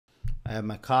I have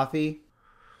my coffee.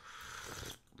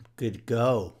 Good to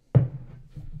go.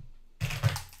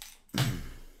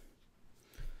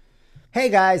 Hey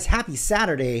guys, happy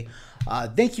Saturday.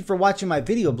 Thank you for watching my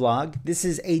video blog. This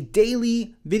is a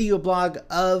daily video blog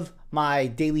of my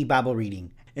daily Bible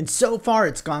reading. And so far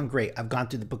it's gone great. I've gone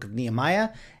through the book of Nehemiah,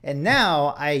 and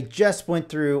now I just went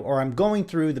through, or I'm going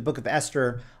through the book of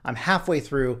Esther. I'm halfway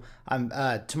through.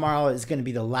 Tomorrow is going to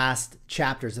be the last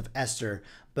chapters of Esther.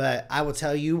 But I will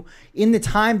tell you, in the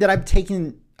time that I've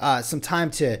taken some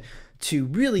time to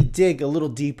really dig a little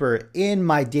deeper in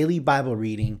my daily Bible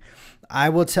reading, I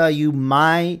will tell you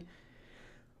my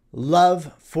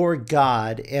love for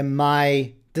God and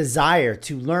my desire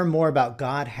to learn more about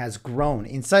God has grown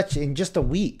in just a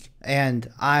week,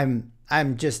 and I'm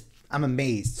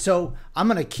amazed. So I'm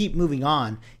gonna keep moving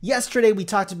on. Yesterday we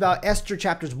talked about Esther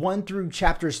chapters 1 through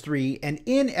chapters 3, and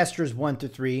in Esther's 1 through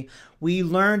 3 we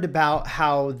learned about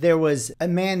how there was a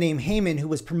man named Haman who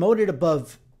was promoted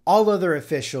above all other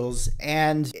officials,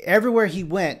 and everywhere he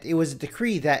went it was a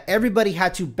decree that everybody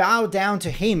had to bow down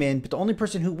to Haman, but the only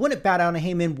person who wouldn't bow down to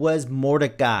Haman was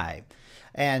Mordecai.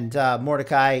 And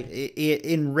Mordecai, it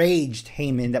enraged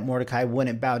Haman that Mordecai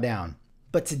wouldn't bow down.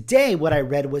 But today what I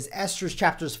read was Esther's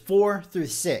chapters 4 through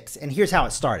 6, and here's how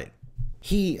it started.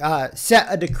 He set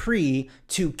a decree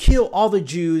to kill all the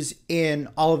Jews in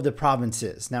all of the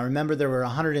provinces. Now remember, there were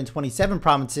 127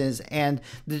 provinces, and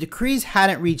the decrees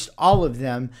hadn't reached all of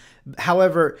them.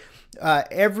 However,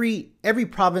 every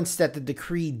province that the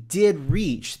decree did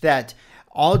reach, that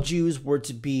all Jews were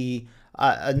to be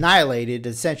annihilated,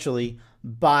 essentially,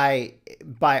 by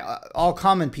all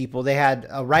common people. They had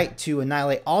a right to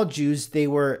annihilate all Jews. They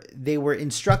were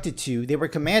instructed to, they were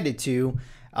commanded to,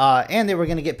 and they were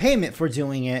going to get payment for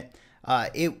doing it.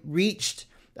 It reached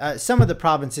some of the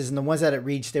provinces, and the ones that it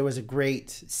reached, there was a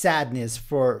great sadness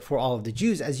for all of the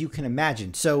Jews, as you can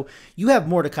imagine. So you have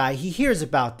Mordecai. He hears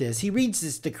about this. He reads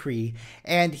this decree,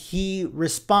 and he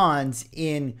responds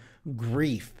in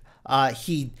grief.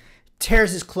 He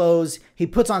tears his clothes, he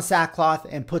puts on sackcloth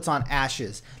and puts on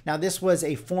ashes. Now this was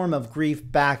a form of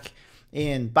grief back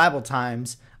in Bible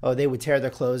times. Oh, they would tear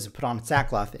their clothes and put on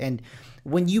sackcloth. And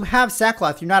when you have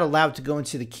sackcloth, you're not allowed to go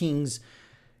into the king's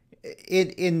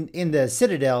in the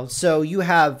citadel. So you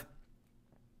have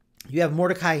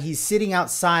Mordecai. He's sitting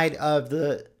outside of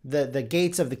the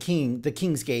gates of the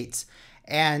king's gates,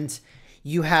 and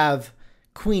you have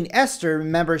Queen Esther.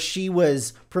 Remember, she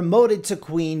was promoted to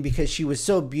queen because she was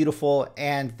so beautiful,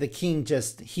 and the king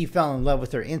he fell in love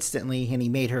with her instantly, and he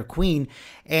made her queen.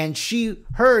 And she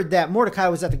heard that Mordecai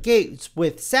was at the gates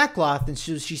with sackcloth, and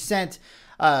she sent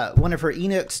one of her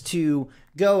eunuchs to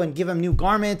go and give him new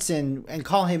garments and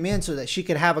call him in so that she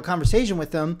could have a conversation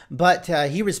with him. But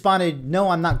he responded, "No,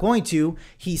 I'm not going to."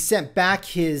 He sent back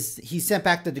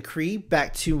the decree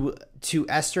back to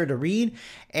Esther to read,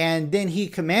 and then he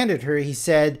commanded her. He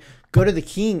said, "Go to the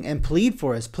king and plead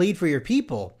for us, plead for your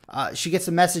people." She gets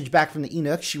a message back from the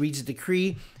eunuch. She reads the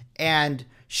decree, and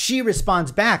she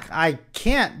responds back, "I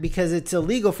can't, because it's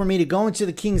illegal for me to go into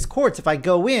the king's courts. If I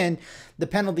go in, the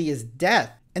penalty is death.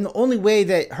 And the only way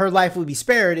that her life would be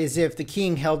spared is if the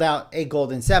king held out a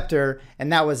golden scepter,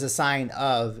 and that was a sign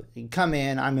of, come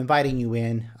in, I'm inviting you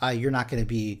in, you're not going to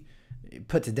be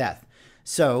put to death."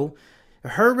 So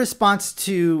her response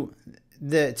to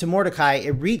Mordecai,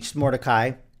 it reached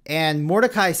Mordecai, and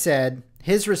Mordecai said,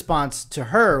 his response to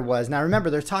her was, now remember,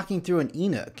 they're talking through an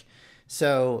eunuch.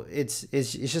 So it's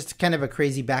just kind of a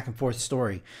crazy back and forth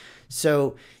story.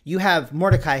 So you have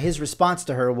Mordecai, his response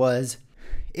to her was,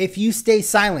 "If you stay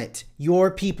silent,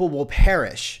 your people will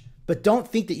perish, but don't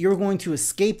think that you're going to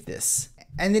escape this."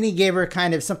 And then he gave her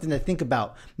kind of something to think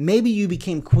about. "Maybe you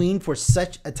became queen for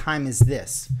such a time as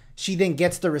this." She then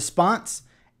gets the response,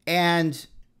 and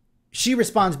she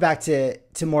responds back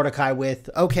to Mordecai with,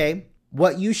 "Okay,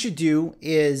 what you should do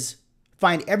is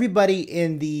find everybody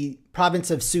in the province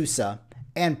of Susa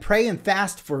and pray and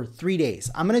fast for 3 days.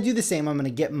 I'm going to do the same. I'm going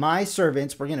to get my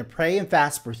servants. We're going to pray and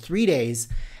fast for 3 days.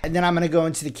 And then I'm going to go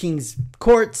into the king's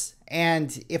courts.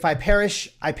 And if I perish,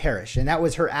 I perish." And that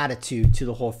was her attitude to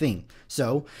the whole thing.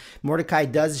 So Mordecai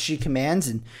does as she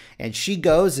commands, and she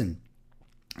goes,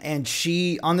 and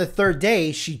she, on the third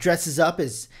day, she dresses up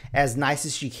as nice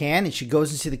as she can, and she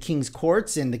goes into the king's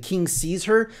courts, and the king sees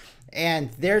her. And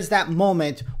there's that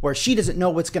moment where she doesn't know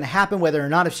what's going to happen, whether or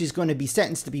not if she's going to be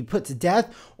sentenced to be put to death,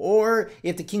 or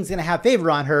if the king's going to have favor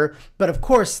on her. But of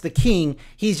course, the king,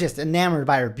 he's just enamored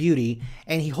by her beauty,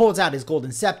 and he holds out his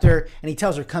golden scepter, and he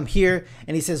tells her, "Come here."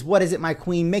 And he says, "What is it, my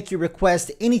queen? Make your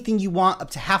request. Anything you want, up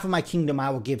to half of my kingdom, I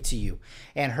will give to you."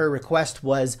 And her request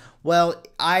was, "Well,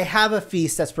 I have a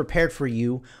feast that's prepared for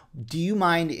you. do you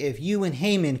mind if you and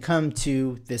Haman come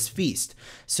to this feast?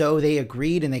 So they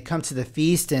agreed, and they come to the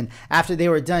feast. And after they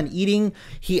were done eating,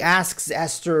 he asks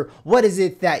Esther, what is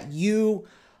it that you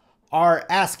are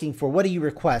asking for? What do you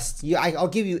request? I'll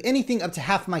give you anything up to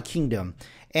half my kingdom.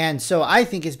 And so I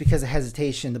think it's because of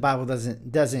hesitation. The Bible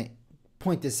doesn't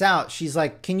point this out. She's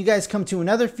like, can you guys come to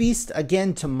another feast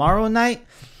again tomorrow night?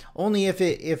 Only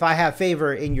if I have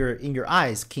favor in your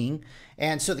eyes, king.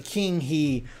 And so the king,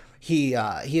 he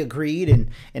agreed,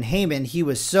 and Haman, he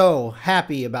was so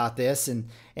happy about this, and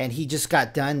he just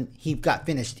got done. He got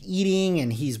finished eating,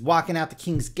 and he's walking out the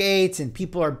king's gates, and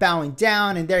people are bowing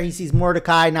down, and there he sees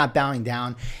Mordecai not bowing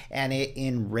down, and it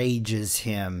enrages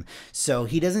him. So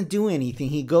he doesn't do anything.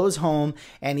 He goes home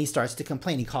and he starts to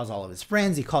complain. He calls all of his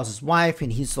friends, he calls his wife,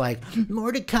 and he's like,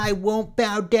 Mordecai won't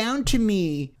bow down to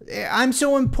me. I'm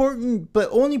so important, but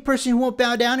only person who won't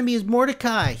bow down to me is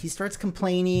Mordecai. He starts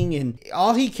complaining, and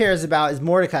all he cares about is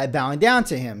Mordecai bowing down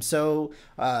to him. So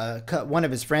one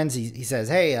of his friends, he says,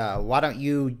 hey, why don't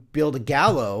you build a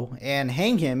gallows and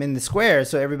hang him in the square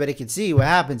so everybody can see what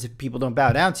happens if people don't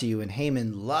bow down to you? And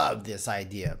Haman loved this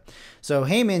idea. So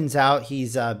Haman's out,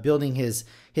 he's building his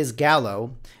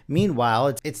gallows.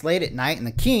 Meanwhile, it's late at night, and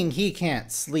the king, he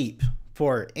can't sleep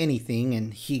for anything,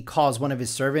 and he calls one of his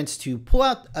servants to pull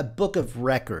out a book of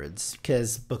records,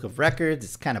 because book of records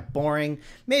is kind of boring.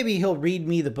 Maybe he'll read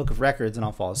me the book of records and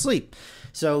I'll fall asleep.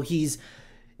 So he's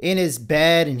in his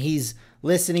bed and he's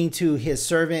listening to his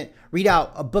servant read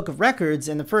out a book of records,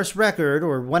 and the first record,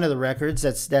 or one of the records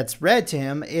that's read to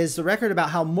him, is the record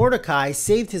about how Mordecai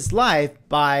saved his life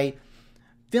by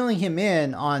filling him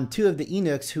in on two of the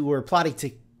eunuchs who were plotting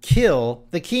to kill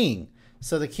the king.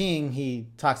 So the king, he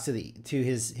talks to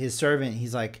his servant.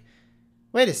 He's like,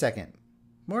 wait a second,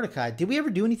 Mordecai, did we ever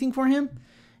do anything for him?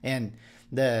 And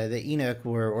the eunuch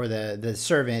or the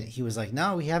servant, he was like,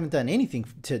 no, we haven't done anything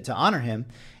to honor him.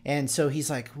 And so he's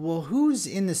like, well, who's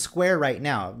in the square right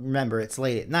now? Remember, it's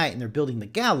late at night and they're building the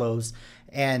gallows,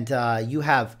 and you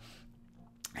have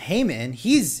Haman.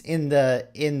 He's in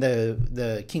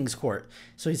the king's court.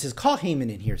 So he says, call Haman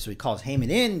in here. So he calls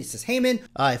Haman in, and he says, Haman,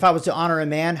 if I was to honor a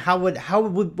man,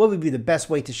 what would be the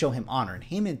best way to show him honor? And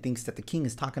Haman thinks that the king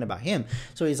is talking about him.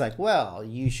 So he's like, well,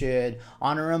 you should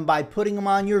honor him by putting him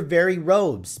on your very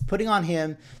robes, putting on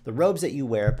him the robes that you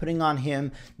wear, putting on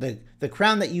him the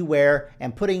crown that you wear,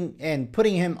 and putting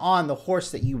him on the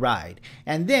horse that you ride.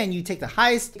 And then you take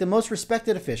the most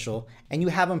respected official, and you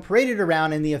have him paraded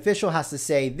around, and the official has to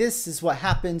say, this is what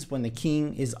happens when the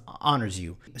king honors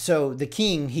you. So the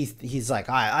king, he's like,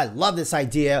 I love this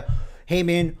idea,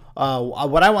 Haman.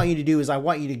 What I want you to do is I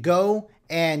want you to go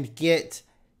and get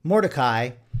Mordecai,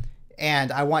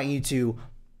 and I want you to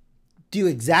do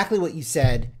exactly what you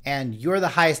said, and you're the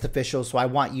highest official, so I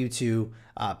want you to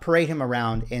parade him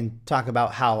around and talk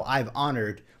about how I'm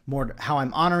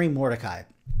honoring Mordecai.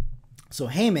 So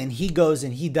Haman, he goes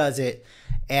and he does it,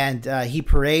 and he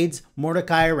parades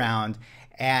Mordecai around,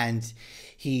 and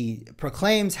he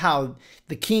proclaims how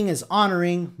the king is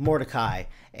honoring Mordecai.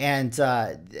 And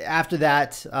after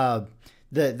that,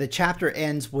 the chapter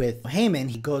ends with Haman.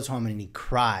 He goes home and he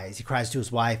cries. He cries to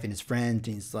his wife and his friend,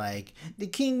 and he's like, the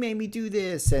king made me do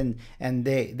this. And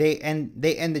they end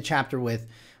the chapter with,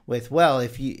 well,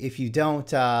 if you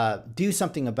don't do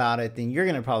something about it, then you're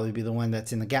going to probably be the one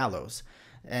that's in the gallows.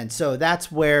 And so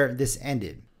that's where this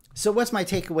ended. So what's my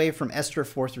takeaway from Esther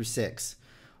 4-6?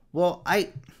 Well,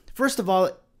 first of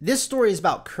all, this story is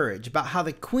about courage, about how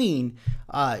the queen,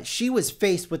 she was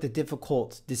faced with a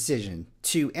difficult decision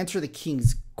to enter the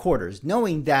king's quarters,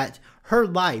 knowing that her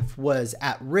life was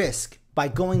at risk by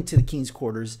going to the king's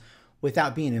quarters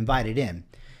without being invited in.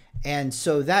 And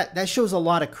so that shows a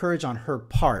lot of courage on her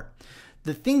part.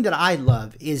 The thing that I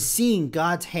love is seeing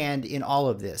God's hand in all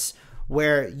of this,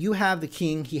 where you have the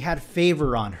king, he had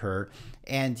favor on her,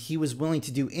 and he was willing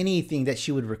to do anything that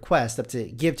she would request, up to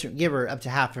give her up to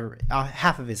half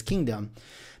of his kingdom.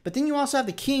 But then you also have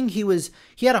the king. He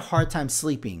had a hard time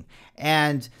sleeping,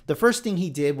 and the first thing he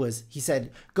did was he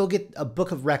said, "Go get a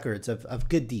book of records of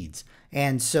good deeds."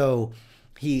 And so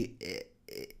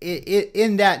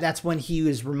that's when he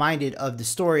was reminded of the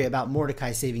story about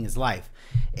Mordecai saving his life.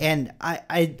 And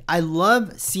I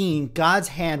love seeing God's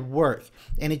hand work,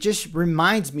 and it just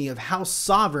reminds me of how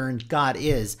sovereign God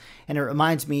is, and it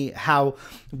reminds me how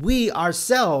we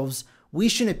ourselves, we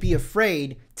shouldn't be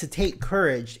afraid to take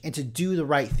courage and to do the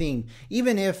right thing.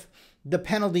 Even if the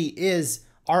penalty is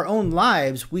our own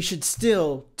lives, we should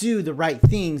still do the right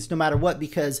things no matter what,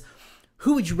 because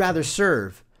who would you rather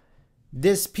serve?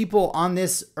 this people on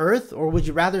this earth, or would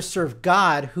you rather serve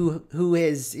God who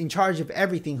is in charge of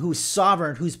everything, who's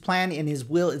sovereign, whose plan and his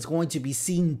will is going to be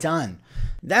seen done?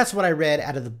 That's what I read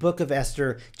out of the book of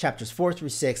Esther, chapters 4 through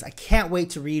 6. I can't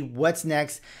wait to read what's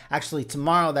next. Actually,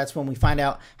 tomorrow, that's when we find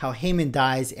out how Haman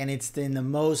dies, and it's in the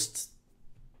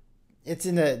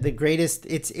greatest,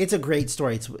 it's a great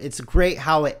story. It's great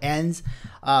how it ends.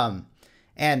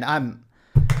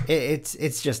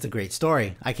 It's just a great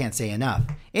story. I can't say enough.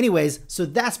 Anyways, so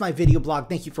that's my video blog.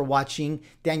 Thank you for watching.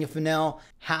 Daniel Fennell,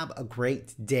 have a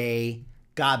great day.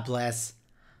 God bless.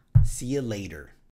 See you later.